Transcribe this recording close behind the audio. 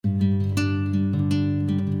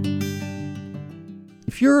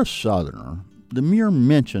If you're a Southerner, the mere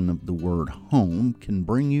mention of the word home can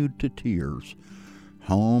bring you to tears.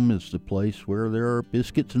 Home is the place where there are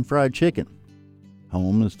biscuits and fried chicken.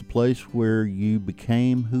 Home is the place where you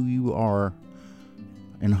became who you are.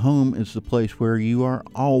 And home is the place where you are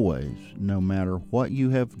always, no matter what you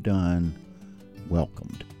have done,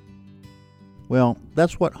 welcomed. Well,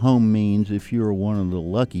 that's what home means if you're one of the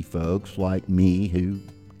lucky folks like me who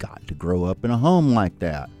got to grow up in a home like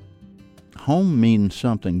that. Home means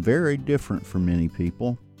something very different for many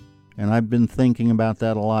people, and I've been thinking about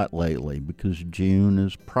that a lot lately because June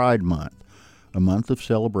is Pride Month, a month of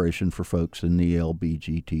celebration for folks in the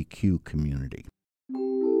LGBTQ community.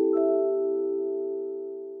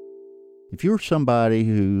 If you're somebody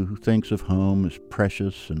who thinks of home as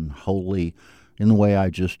precious and holy in the way I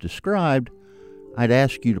just described, I'd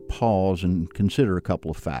ask you to pause and consider a couple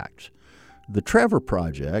of facts. The Trevor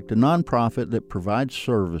Project, a nonprofit that provides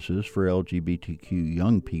services for LGBTQ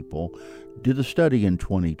young people, did a study in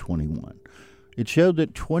 2021. It showed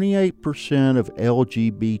that 28% of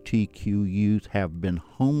LGBTQ youth have been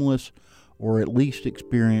homeless or at least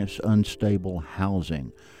experienced unstable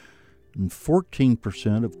housing. And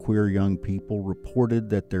 14% of queer young people reported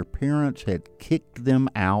that their parents had kicked them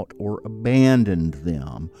out or abandoned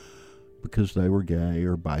them because they were gay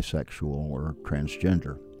or bisexual or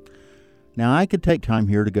transgender. Now, I could take time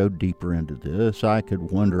here to go deeper into this. I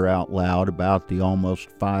could wonder out loud about the almost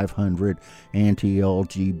 500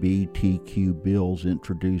 anti-LGBTQ bills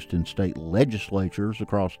introduced in state legislatures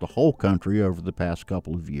across the whole country over the past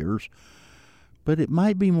couple of years. But it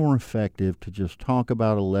might be more effective to just talk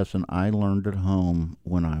about a lesson I learned at home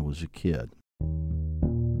when I was a kid.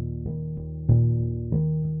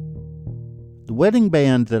 The wedding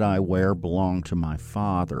band that I wear belonged to my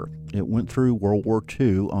father. It went through World War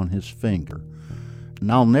II on his finger. And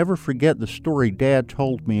I'll never forget the story Dad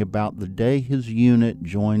told me about the day his unit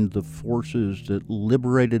joined the forces that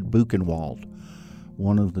liberated Buchenwald,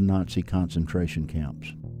 one of the Nazi concentration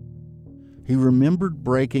camps. He remembered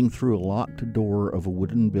breaking through a locked door of a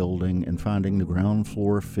wooden building and finding the ground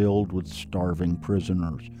floor filled with starving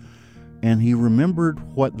prisoners. And he remembered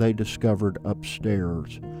what they discovered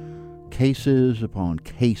upstairs. Cases upon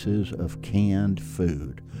cases of canned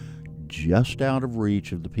food, just out of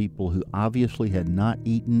reach of the people who obviously had not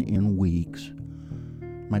eaten in weeks.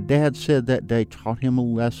 My dad said that day taught him a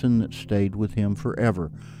lesson that stayed with him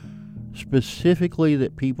forever. Specifically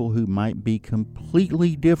that people who might be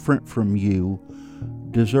completely different from you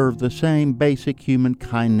deserve the same basic human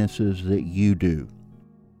kindnesses that you do.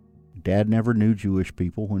 Dad never knew Jewish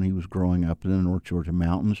people when he was growing up in the North Georgia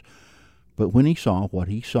mountains, but when he saw what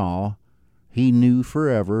he saw, he knew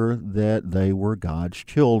forever that they were God's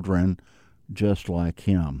children, just like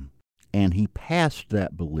him. And he passed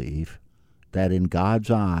that belief that in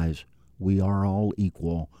God's eyes, we are all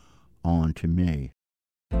equal on to me.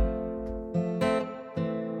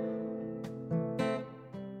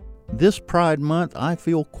 This Pride Month, I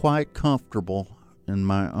feel quite comfortable in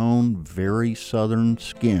my own very southern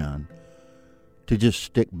skin to just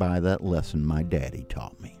stick by that lesson my daddy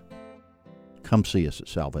taught me. Come see us at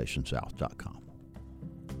salvationsouth.com.